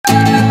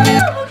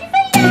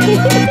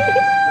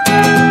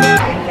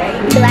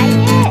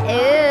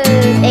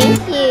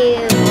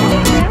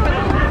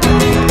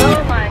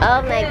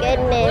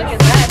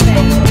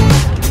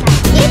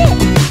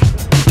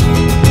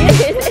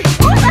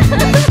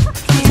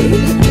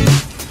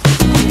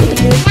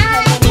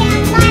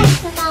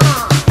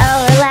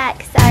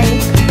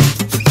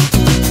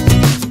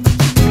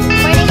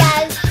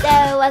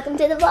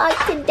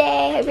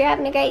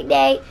a great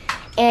day.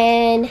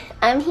 And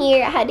I'm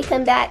here. I had to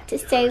come back to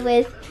stay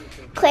with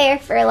Claire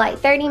for like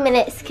 30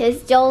 minutes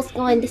because Joel's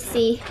going to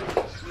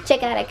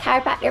check out a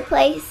chiropractor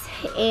place.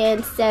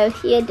 And so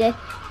he had to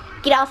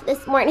get off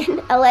this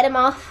morning. I let him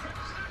off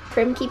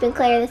from keeping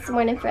Claire this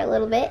morning for a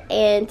little bit.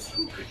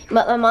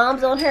 But my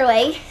mom's on her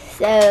way.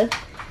 So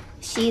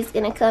she's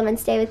going to come and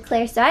stay with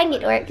Claire so I can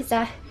get to work because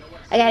I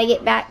got to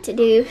get back to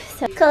do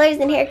some colors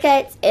and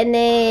haircuts, and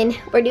then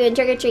we're doing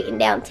trick-or-treating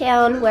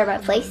downtown where my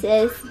place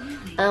is.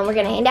 We're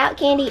going to hand out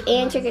candy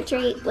and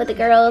trick-or-treat with the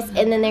girls,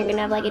 and then they're going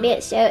to have like a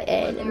dance show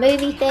and a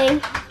movie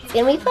thing. It's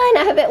going to be fun.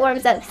 I hope it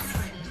warms up. It's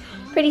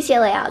pretty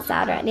chilly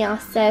outside right now.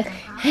 So,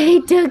 hey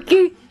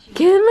Tucker,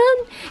 come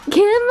on. Show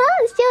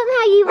them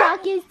how you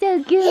walk. It's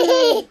so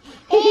good.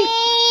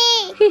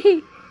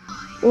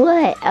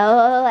 What?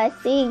 Oh, I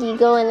see you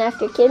going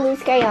after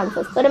Kinsley's crayons.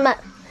 Let's put them up.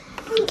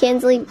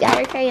 Kinsley got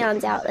her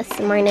crayons out this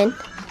morning.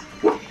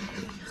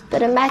 Put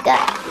them back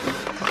up.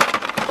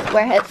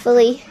 Where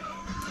hopefully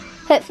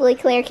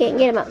Claire can't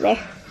get them up there.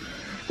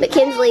 But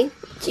Kinsley,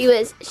 she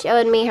was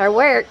showing me her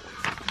work,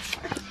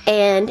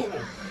 and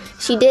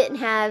she did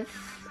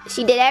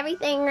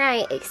everything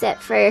right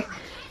except for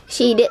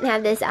she didn't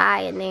have this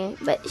eye in there.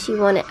 But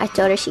I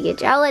told her she could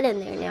draw it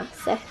in there now.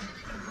 So,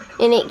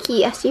 isn't it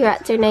cute? She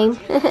writes her name.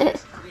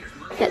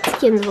 That's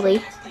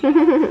Kinsley.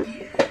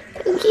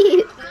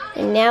 Cute.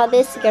 And now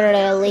this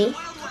girlie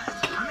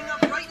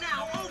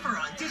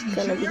is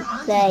gonna be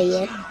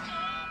playing.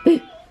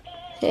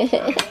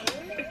 Hey,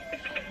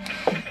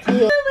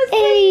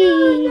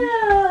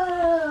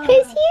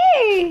 who's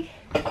here?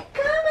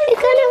 Who's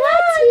gonna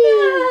watch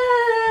you?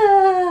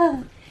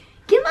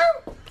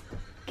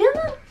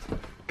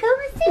 Come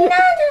and see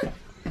Nana.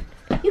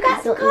 You got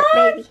some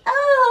cards?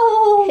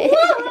 Oh,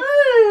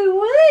 whoa,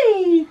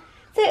 wait.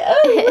 Say,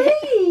 oh,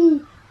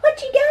 wait. What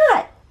you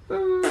got?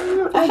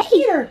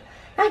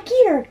 I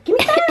get her. Give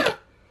me 5.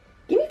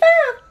 Give me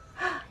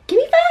 5. Give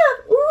me 5.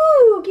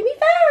 Ooh, give me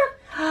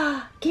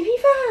 5. Give me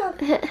 5.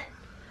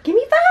 Give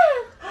me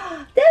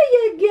 5. There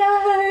you go.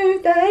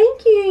 Thank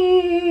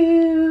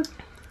you.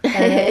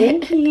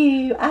 Thank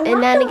you.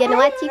 And Nana gonna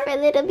watch you for a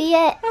little bit. I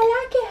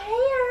like your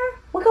hair.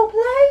 We gonna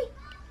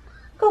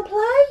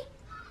play?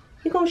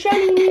 You gonna show me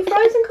your new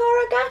frozen car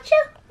I got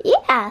you?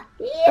 Yeah.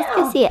 Let's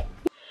go see it.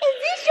 Is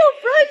this your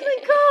frozen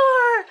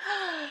car?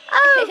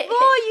 Oh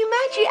boy, you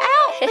match your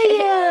outfit.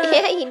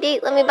 Yeah, you do.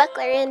 Let me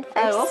buckle her in first.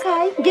 Oh,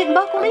 okay. Getting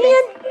buckled in.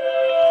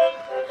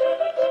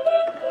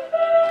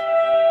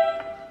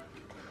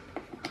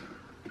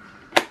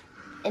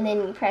 And then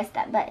you press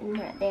that button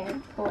right there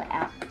and pull it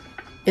out.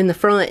 In the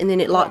front, and then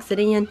it locks it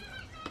in.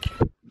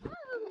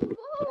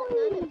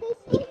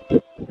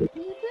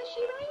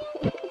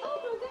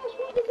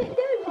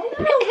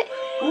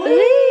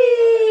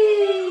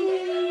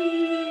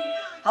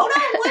 Hold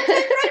on, 1, 2,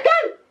 3, go!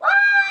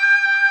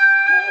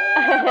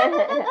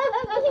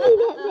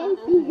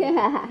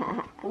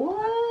 1,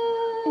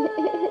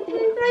 2,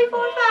 3,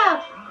 4,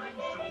 5,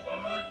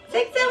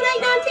 6, 7, 8,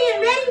 9,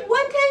 10. Ready?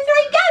 1, 2,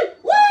 3, go!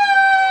 Woo!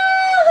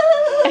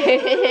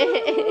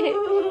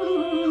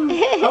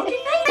 Hold your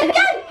feet up,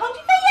 go! Hold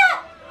your feet up!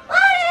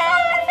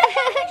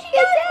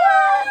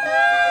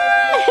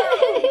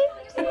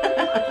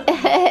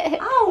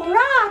 All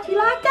right, you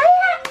like that?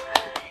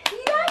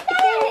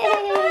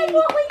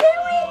 What we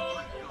doing?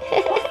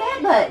 What's that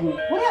button?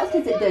 What else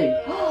does it do?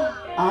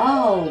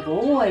 Oh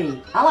boy,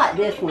 I like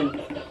this one.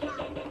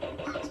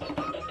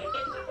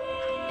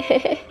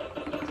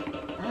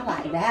 I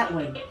like that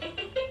one.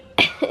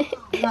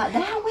 You like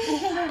that one?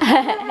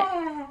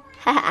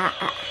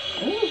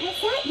 Ooh,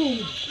 what's that do?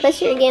 Push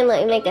her again, let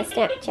me make a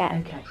Snapchat.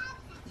 Okay.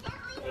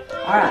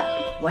 Alright,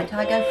 wait till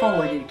I go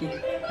forward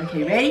again.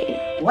 Okay, ready?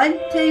 1,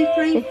 2,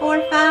 3,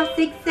 4, 5,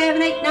 6,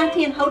 7, 8, 9,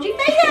 10. Hold your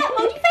feet up,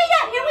 hold your feet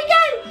up. Here we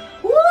go.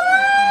 Whoa,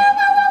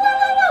 whoa, whoa, whoa,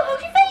 whoa, whoa.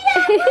 Hold your feet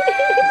up.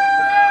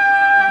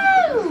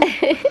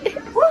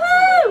 Whoa.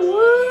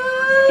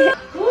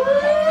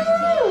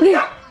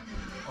 Whoa.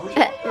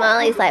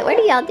 Molly's like, what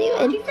are y'all doing?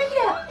 Hold your feet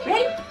up.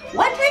 Ready?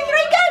 1, 2, 3,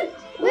 go.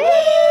 Whee!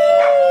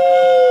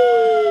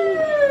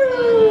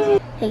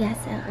 Hey guys,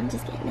 so I'm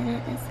just getting in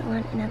at the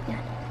salon and I've got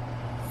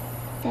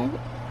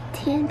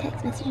 10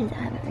 text messages I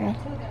haven't read.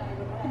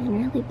 I've been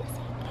really busy.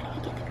 I gotta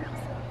go get the girls.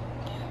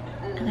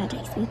 I gotta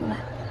text people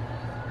out.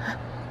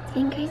 It's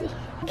getting crazy.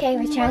 Okay,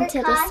 we're trying to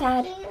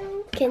decide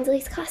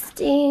Kinsley's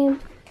costume.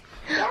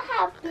 You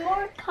have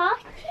more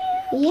costumes?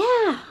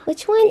 Yeah,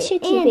 which one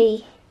should you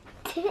be?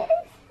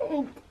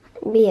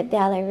 Be a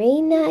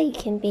ballerina, you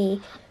can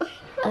be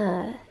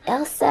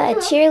Elsa, a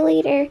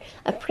cheerleader,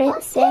 a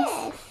princess.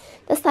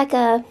 That's like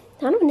a,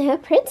 I don't know, a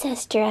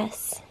princess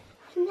dress.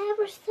 I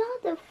never saw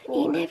it before.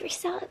 You never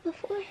saw it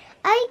before?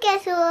 I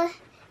guess it was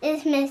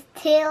Miss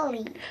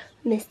Tilly.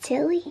 Miss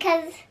Tilly?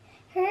 Because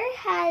her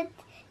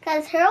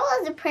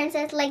was a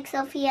princess like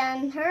Sophia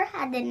and her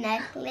had the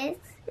necklace.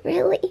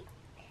 Really?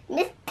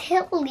 Miss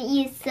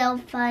Tilly is so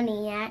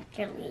funny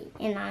actually,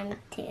 and I'm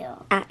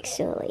too.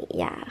 Actually,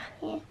 yeah.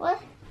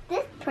 What's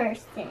this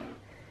person?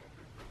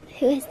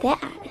 Who is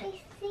that? Let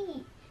me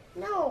see.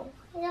 No,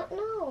 I don't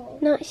know.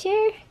 Not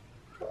sure?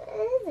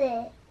 What is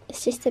it?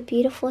 It's just a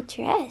beautiful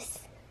dress.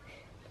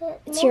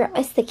 But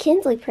It's the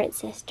Kinsley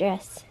princess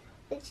dress.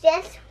 It's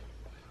just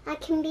I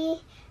can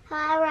be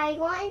however I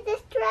want in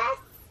this dress.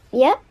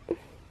 Yep.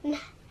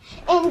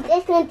 And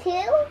this one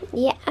too?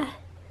 Yeah.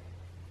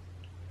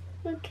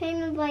 We're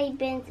kind of like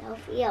Ben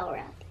Sophia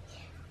already.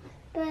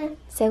 But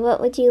So what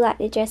would you like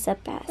to dress up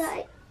as?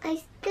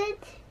 I could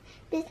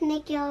just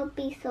make y'all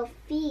be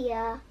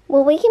Sophia.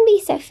 Well, we can be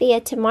Sophia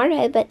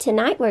tomorrow, but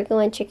tonight we're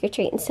going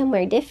trick-or-treating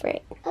somewhere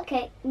different.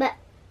 Okay, but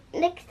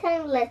next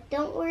time let's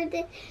don't wear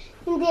this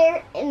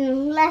there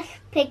and let's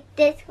pick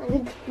this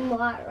one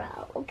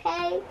tomorrow,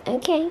 okay?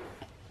 Okay.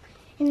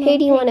 And Who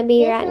do you want to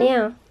be right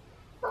now?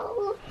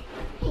 Oh.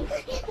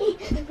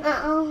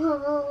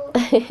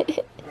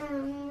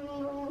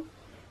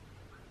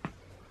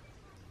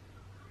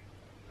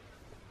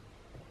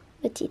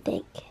 What do you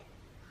think?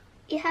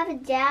 You have a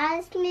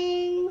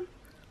Jasmine.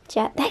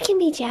 That can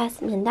be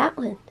Jasmine, that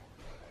one.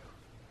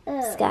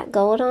 It's Oh, got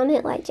gold on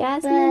it like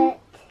Jasmine. but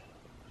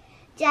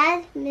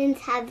Jasmines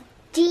have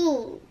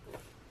jeans.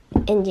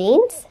 And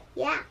jeans?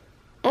 Yeah.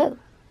 Oh.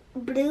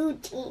 Blue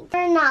jeans.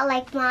 They're not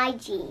like my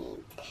jeans.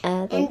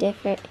 Oh, they're And-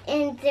 different.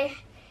 And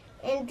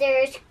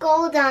there's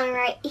gold on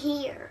right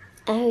here.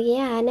 Oh,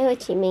 yeah, I know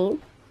what you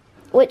mean.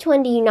 Which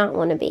one do you not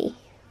want to be?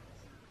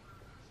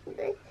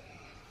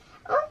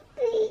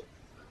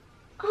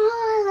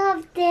 All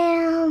of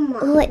them.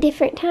 Well, at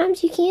different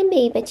times you can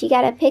be, but you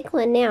gotta pick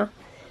one now.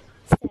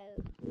 So,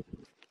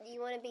 do you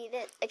want to be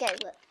this? Okay,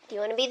 look. Do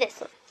you want to be this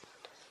one?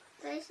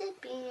 There's a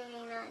beanie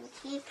on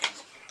here.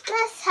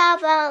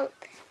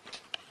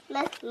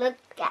 Let's look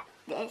at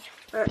this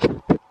first. You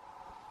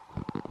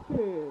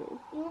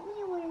want me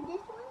to wear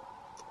this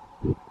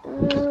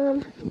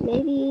one?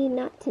 Maybe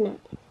not tonight.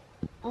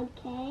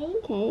 Okay.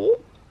 Okay.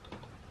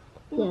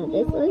 You Now want me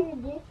this to one? wear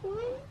this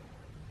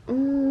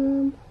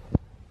one?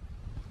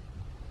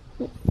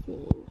 Let's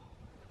see.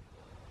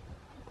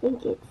 I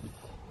think it's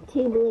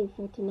too blue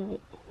for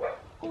tonight.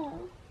 Oh.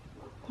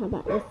 How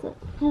about this one?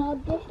 How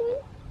this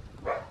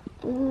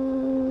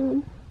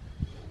one?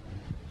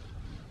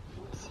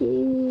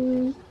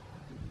 Too.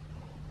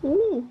 I don't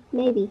know.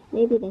 Maybe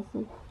this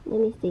one. Let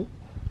me see.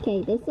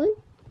 Okay, this one.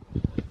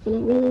 And I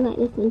really like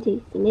this one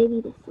too, so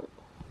maybe this one.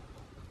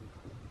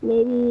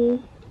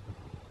 Maybe.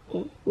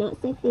 Okay, not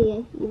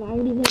Sophia. You've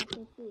already been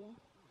Sophia.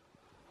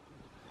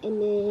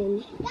 And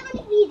then.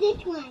 Gotta be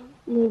this one.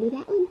 You want to do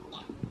that one?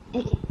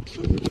 Okay.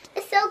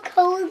 It's so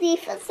cozy.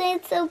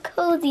 It's so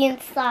cozy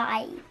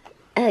inside.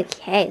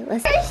 Okay,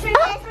 let's. Are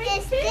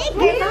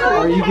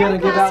Are you going to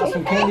give out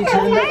some candy to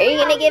them? Are you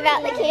gonna give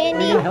out the Are you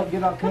candy? going to help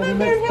give out candy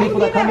to people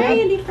that come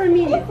in? for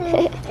me.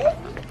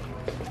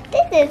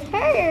 This is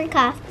her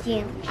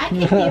costume.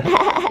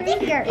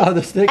 Sticker. Oh,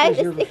 the stick Oh, is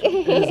the your,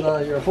 sticker. is,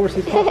 your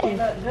horse's costume?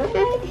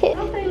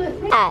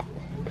 Ah,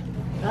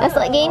 that's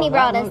what Ganny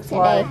brought us Looks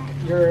today. like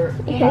your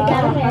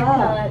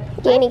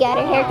Ganny got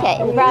her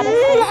haircut and brought us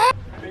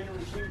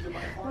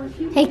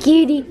this. Hey,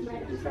 cutie.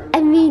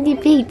 I mean the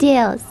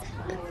pigtails.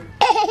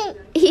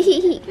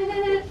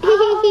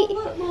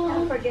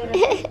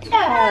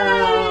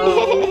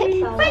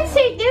 What's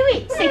he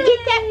doing? So get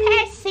that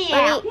pass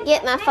out. Let me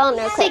get my phone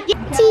real quick.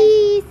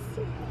 Cheese.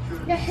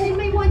 Say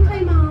me one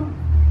time, Mom.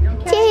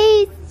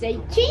 Cheese. Say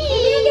cheese.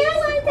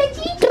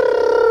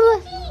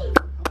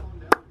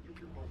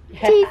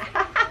 Cheese.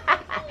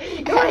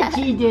 What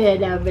you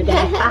doing over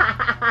there?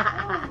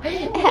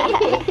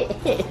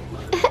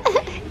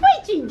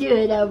 What you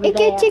doing over Go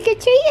there?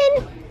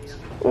 trick-or-treating.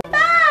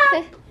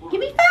 Give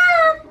me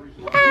five.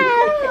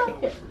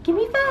 Oh. Give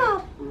me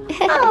five.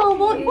 Oh,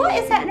 what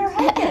is that in her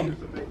hand?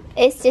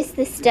 It's just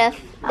the stuff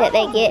that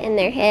they get in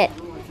their head.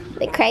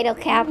 The cradle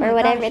cap or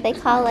whatever they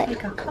call it.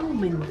 Like a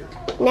comb.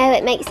 No,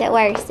 it makes it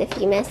worse if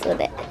you mess with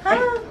it.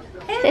 Huh?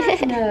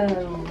 Heck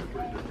no.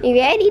 You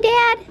ready,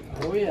 Dad?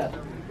 Oh, yeah.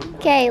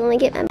 Okay, let me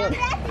get my... No,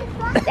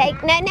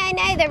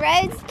 the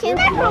roads can...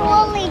 For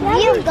only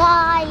you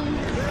guys.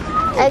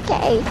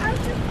 Okay,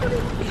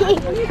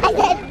 I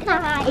said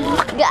guys.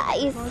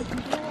 guys.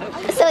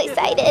 I'm so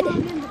excited.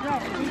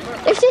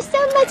 There's just so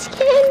much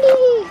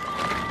candy.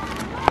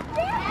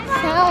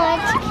 So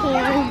much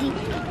candy.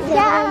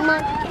 So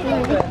much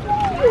candy.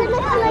 You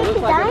look like a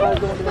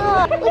dinosaur.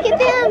 Look at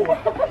them.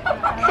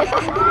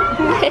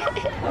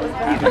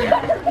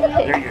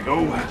 There you go.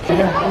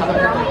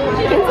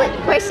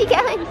 Where's she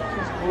going?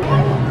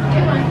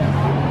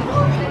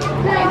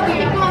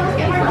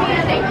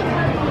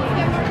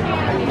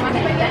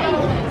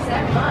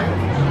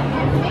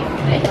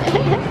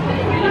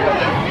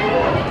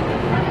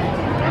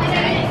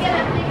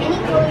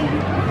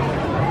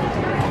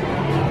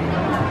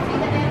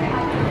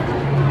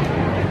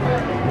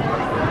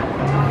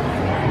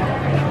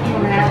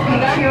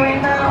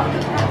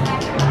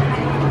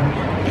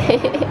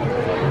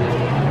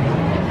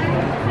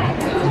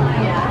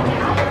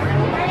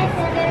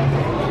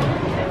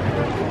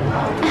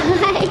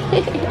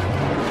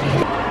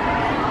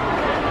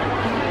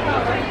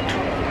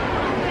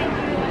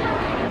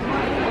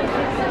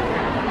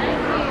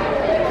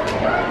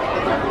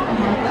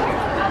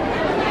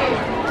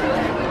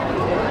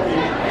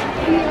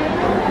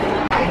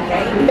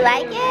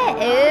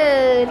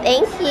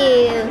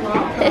 you.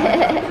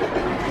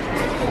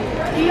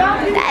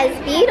 That is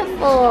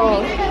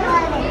beautiful.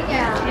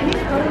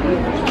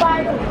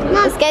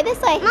 Let's go this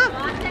way.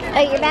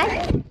 Oh, you're back?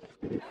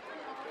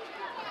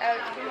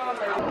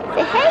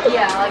 Say hey.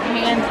 Yeah, like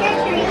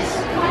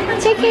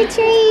hands. Trick or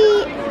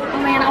treat.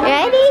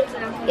 Ready?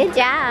 Good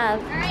job.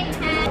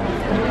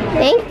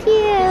 Thank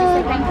you.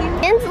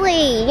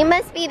 Kinsley, you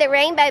must be the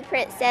rainbow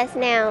princess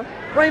now.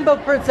 Rainbow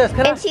princess.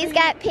 Can And she's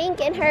got pink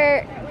in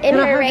her can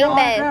I have rainbow. Your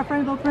autograph,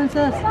 Rainbow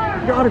princess.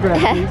 Your autograph,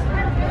 please.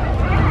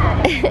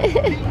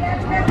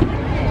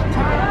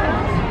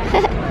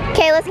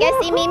 Okay, let's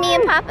go see Mimi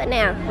and Papa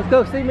now. Let's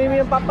go see Mimi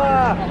and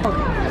Papa.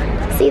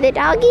 See the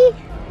doggy?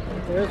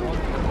 There's one.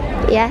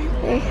 Yeah,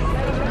 there.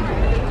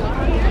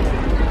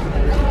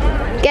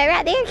 Go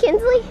right there,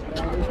 Kinsley.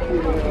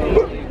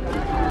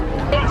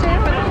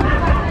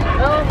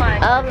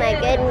 Oh my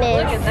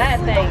goodness. Look at that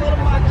thing.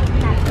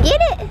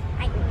 Get it.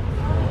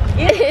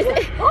 Get it.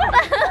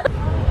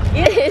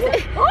 Get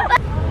it.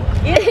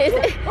 Get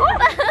it.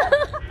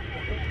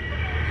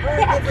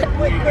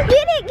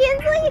 Get it,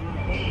 Kinsley.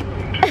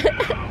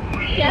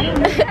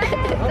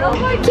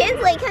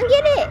 Kinsley, come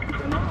get it.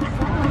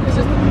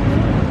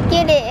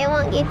 Get it, it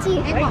won't get you.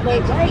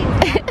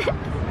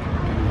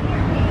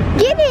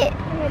 Get it.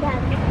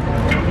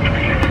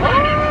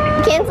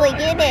 Kinsley,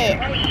 get it.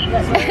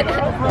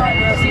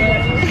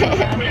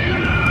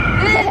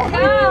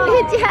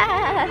 Good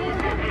job.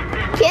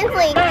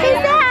 Kinsley, who's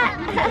that?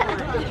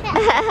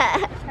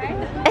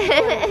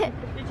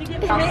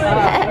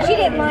 She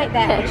didn't like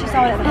that when she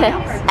saw it at the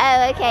house.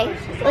 Oh, okay.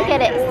 Look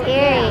at it,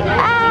 scary.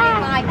 Ah.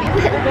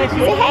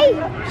 Say hey.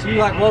 She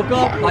like woke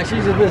up, like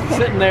she's just been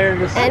sitting there,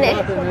 just sitting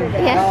nothing.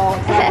 Yeah.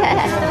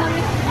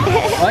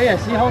 Oh yeah,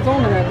 she holds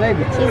on to that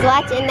baby. She's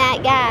watching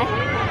that guy.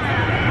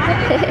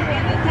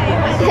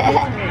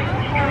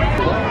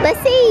 Let's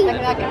see.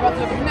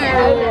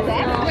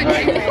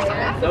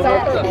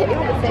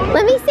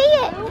 Let me see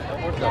it.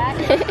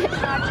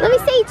 Let me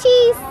see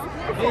cheese.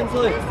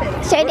 Kinsley.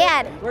 Show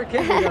Dad. Where'd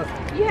Kinsley go?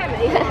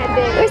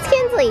 Where's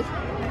Kinsley?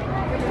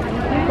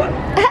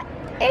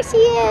 There she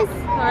is.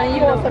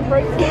 You want some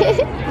fruit?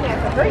 Dance.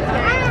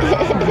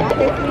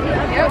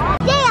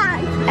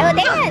 Oh,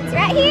 dance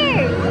right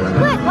here.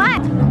 Look,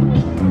 watch.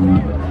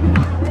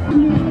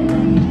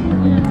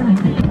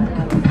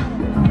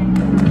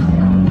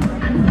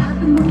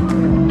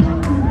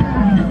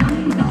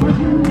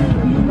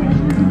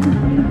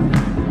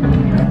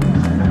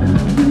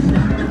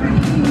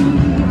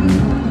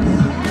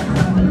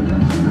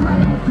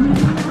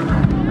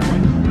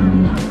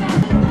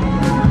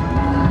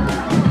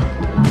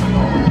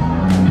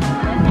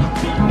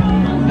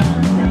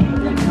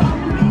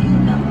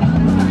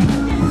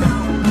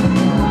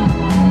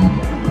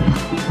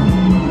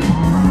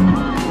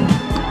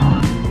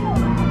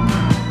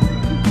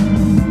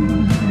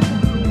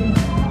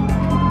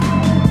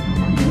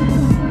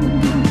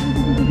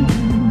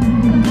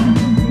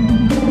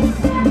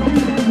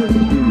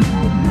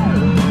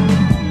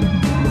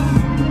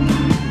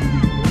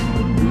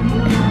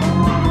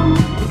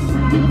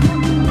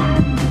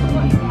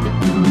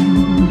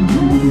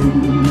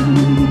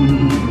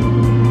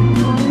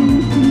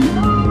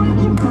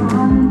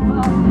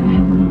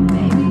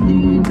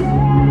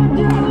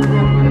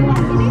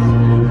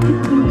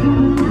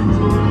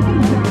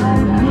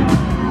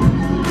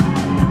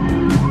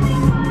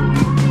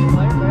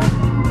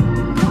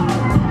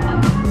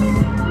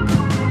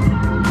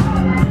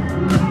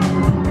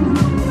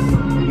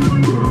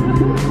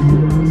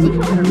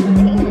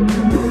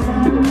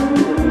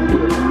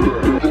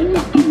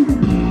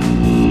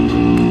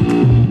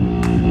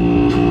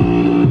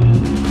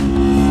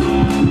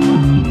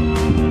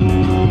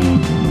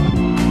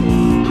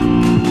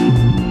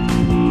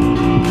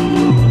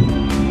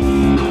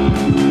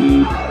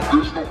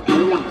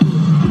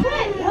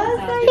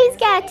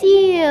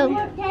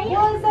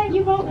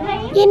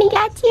 Jenny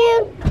got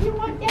you.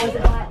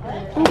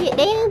 Get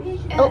down.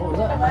 Oh,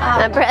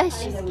 my brush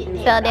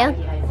fell down.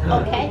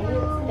 Okay.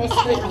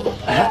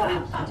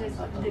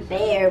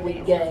 There we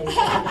go.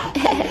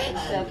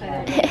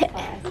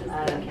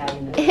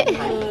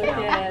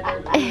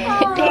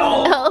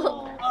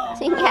 Oh,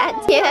 she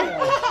got you.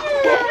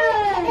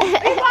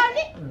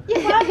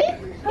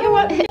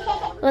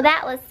 Well,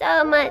 that was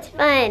so much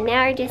fun.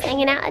 Now we're just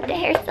hanging out at the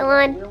hair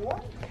salon.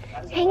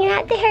 Hanging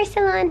out at the hair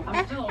salon.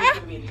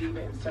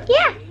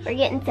 Yeah, we're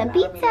getting some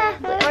pizza.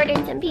 We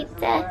ordered some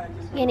pizza.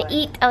 We're gonna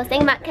eat. I was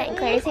thinking about cutting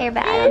Claire's hair,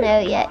 but I don't know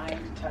yet.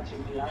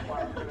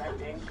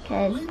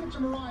 Because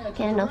I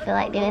kind of don't feel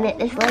like doing it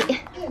this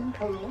late.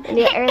 I'll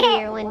do it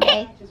earlier one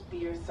day.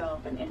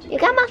 You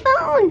got my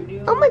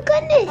phone. Oh my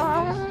goodness.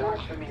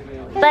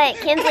 But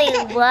Kinsley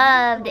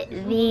loved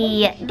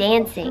the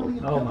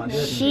dancing. Oh my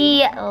goodness.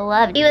 She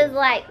loved it. She was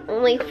like,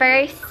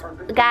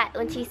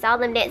 when she saw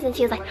them dancing,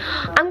 she was like,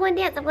 I'm going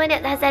to dance, I'm going to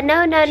dance. I said,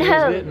 no, no,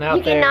 no,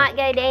 you cannot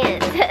go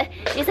dance.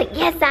 She was like,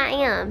 yes, I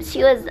am.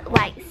 She was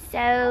like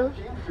so,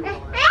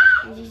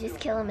 did you just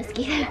kill a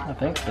mosquito? I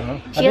think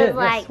so. She was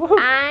like,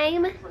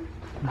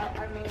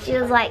 she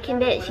was like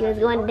convinced she was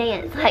going to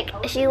dance. Like,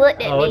 she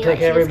looked at me it took like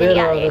she every was going bit to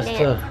get out of there us and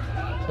to dance.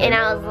 And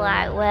I was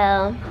like,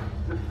 well,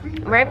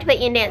 we're going to put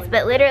you in dance.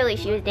 But literally,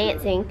 she was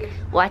dancing,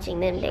 watching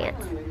them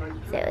dance.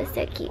 So it was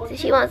so cute. So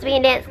she wants to be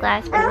in dance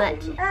class pretty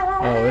much.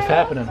 Oh, it's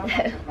happening.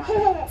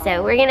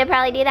 So we're going to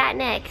probably do that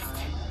next.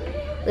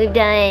 We've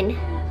done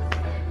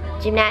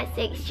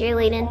gymnastics,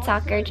 cheerleading,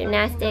 soccer,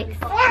 gymnastics,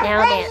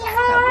 now dance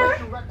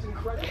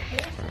probably.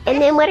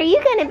 And then what are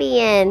you going to be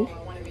in?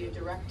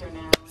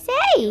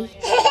 Say!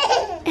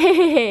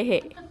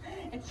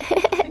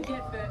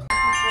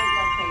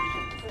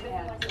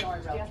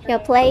 You're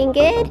playing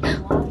good?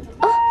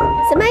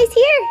 Oh, somebody's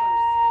here.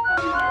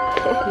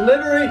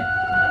 Delivery.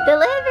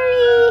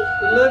 Delivery.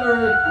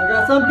 Delivery. I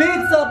got some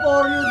pizza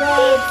for you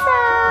guys. Pizza.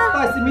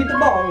 Spicy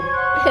meatball.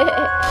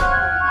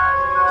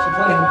 She's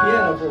playing the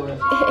piano for us.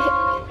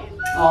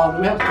 Oh, do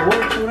we have to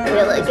work for that? Will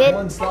it look good?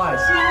 One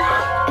slice.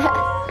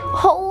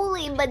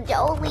 Holy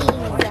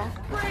bajolies.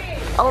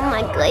 Oh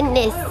my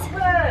goodness.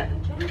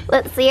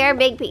 Let's see our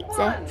big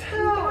pizza.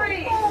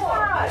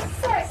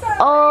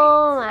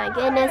 Oh my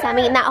goodness, I'm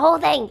eating that whole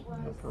thing.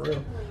 For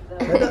real.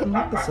 That doesn't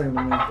look the same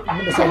to me. I'm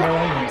going to say no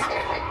onions.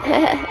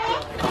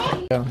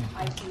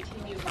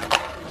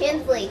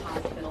 Kinsley,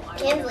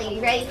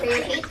 you ready for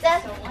your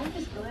pizza?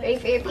 Ready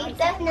for your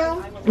pizza?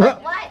 No.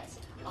 What?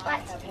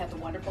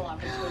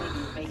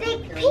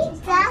 Big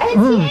pizza.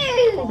 It's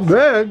huge.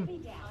 Big.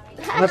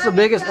 That's the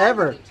biggest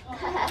ever.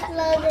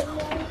 Loaded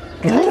more.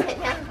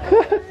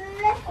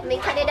 Let me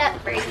cut it up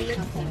for you.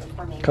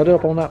 Cut it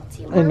up on that.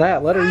 In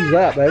that. Let her use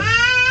that, babe.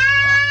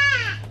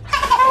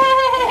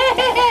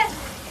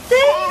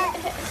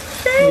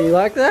 Do you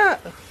like that?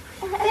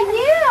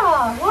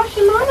 Yeah. Watch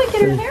your mama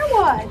get her hair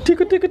washed.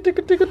 Tickle, tickle,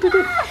 tickle, tickle,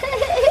 tickle.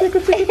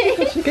 Tickle, tickle,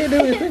 tickle. She can't do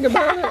anything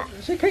about it.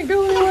 She can't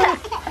go anywhere.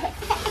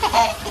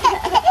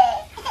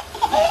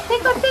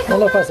 I don't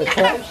know if that's a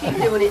cat. She's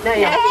doing it now.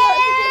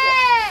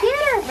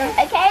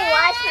 Okay,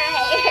 wash my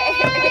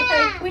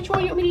hair. Which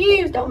one you want me to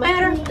use? Don't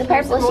matter. The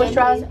purple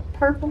moisturizer. shampoo.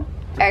 Purple.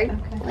 Or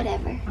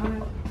whatever.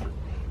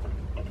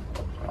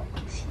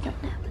 She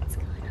don't know what's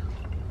going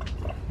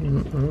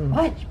on.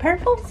 What?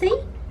 Purple? See?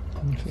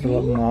 This is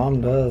what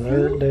mom does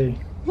every day.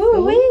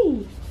 Woo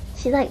wee.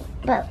 She's like,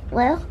 but,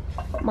 well,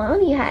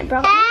 Mom, you hadn't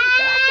brought me, so I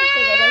can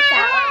figure this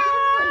out.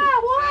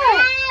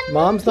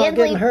 Mom's not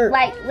Kinsley, getting hurt.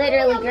 like,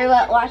 literally grew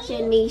up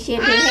watching me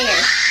shampoo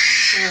hair.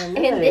 And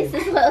this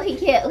is what we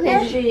get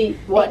when She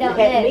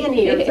hadn't been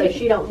here, so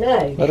she don't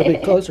know. Let her be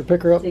closer.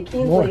 Pick her up To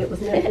more. Kinsley, it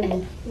was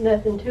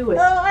nothing to it.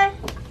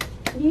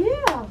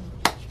 Yeah.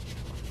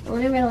 I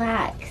want to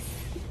relax.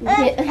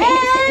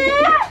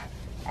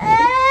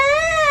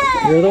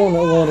 You're the one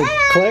that wanted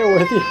Claire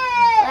with you.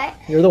 What?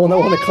 You're the one that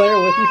wanted Claire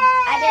with you.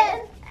 I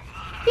did.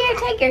 Here,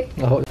 take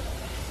her. Oh,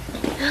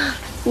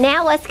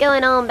 Now what's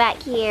going on back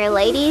here,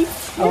 ladies?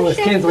 oh it's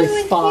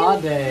Kinsley's spa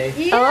day.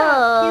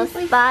 Oh,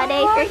 Kinsley's spa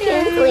day for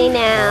Kinsley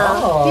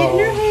now. Getting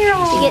her Oh, hair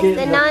on. She gets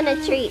the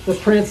Nana treat. the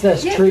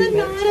princess treatment.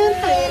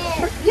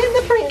 Getting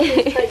the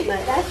princess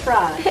treatment. That's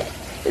right.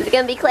 Is it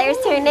going to be Claire's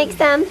turn next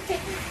time?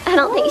 I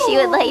don't think she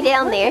would lay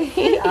down there.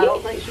 I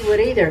don't think she would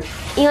either.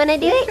 You want to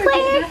do it, Get your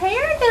Claire?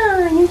 hair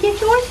done. You get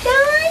yours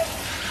done.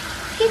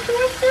 Get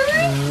yours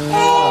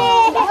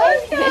done.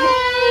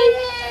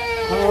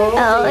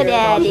 Oh,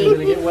 Daddy. She's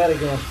gonna get wet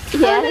again.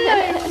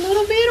 Yeah. A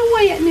little bit of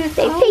wetness.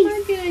 Say Oh peace.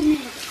 my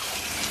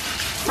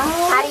goodness.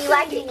 How do you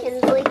like it,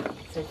 Kinsley?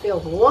 It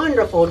feels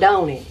wonderful,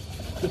 don't it?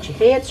 Get your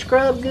head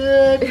scrubbed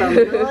good from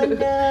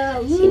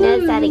under. She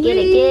knows how to get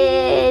a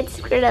good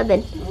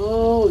scrubbing.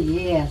 Oh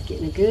yeah,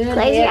 getting a good Close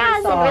head your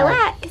eyes massage. and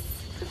relax.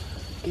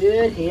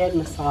 Good head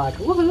massage.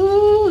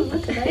 Woohoo!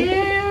 Look at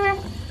there.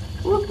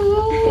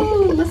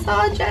 Woohoo!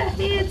 Massage that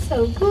head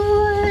so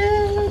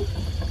good.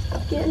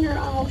 Getting her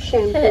all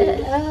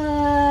shampooed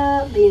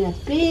up. Being a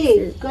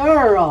big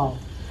girl.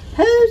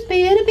 Who's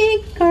being a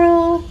big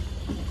girl?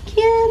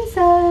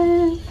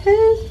 Kinsley.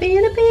 Who's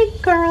being a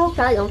big girl?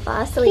 Probably gonna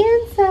fall asleep.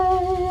 Kinsley.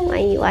 Why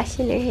are you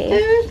washing her hair?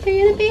 Who's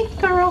being a big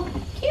girl?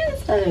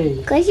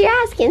 Kinsley. Close your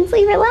eyes,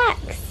 Kinsley.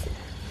 Relax.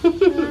 I'll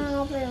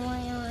be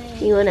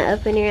lying. You want to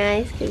open your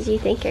eyes because you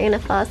think you're gonna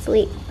fall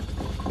asleep.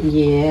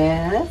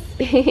 Yes.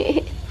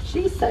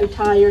 She's so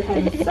tired,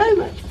 having so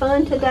much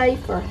fun today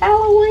for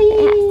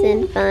Halloween.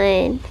 Having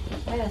fun.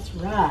 That's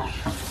right.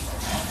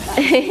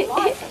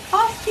 Lots of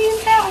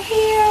costumes out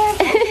here.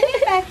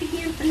 Get back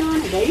again for Nana.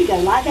 There you go,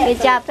 like that.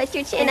 Good job. Put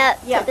your chin up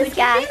Yeah, to the put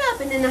your sky. chin up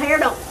and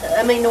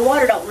then the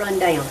water don't run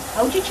down.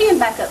 Hold your chin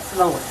back up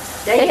some more.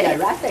 There you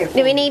go, right there.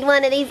 Do we need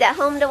one of these at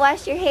home to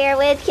wash your hair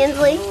with,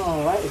 Kinsley?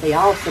 Oh, that would be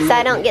awesome. So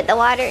I don't get the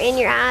water in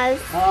your eyes.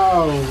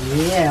 Oh,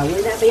 yeah.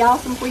 Wouldn't that be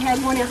awesome if we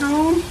had one at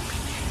home?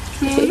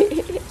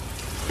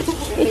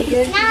 It'd be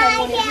good if we Now had I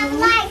one at get home.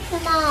 lights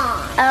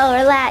on. Oh,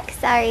 relax.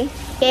 Sorry.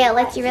 Okay, I'll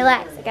let you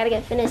relax. I gotta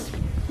go finish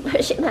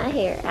brushing my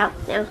hair out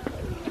now.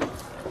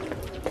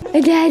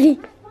 Daddy.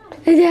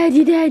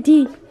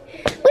 Daddy.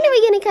 When are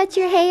we gonna cut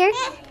your hair?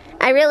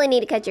 I really need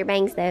to cut your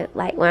bangs though,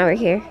 like while we're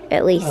here,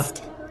 at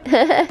least.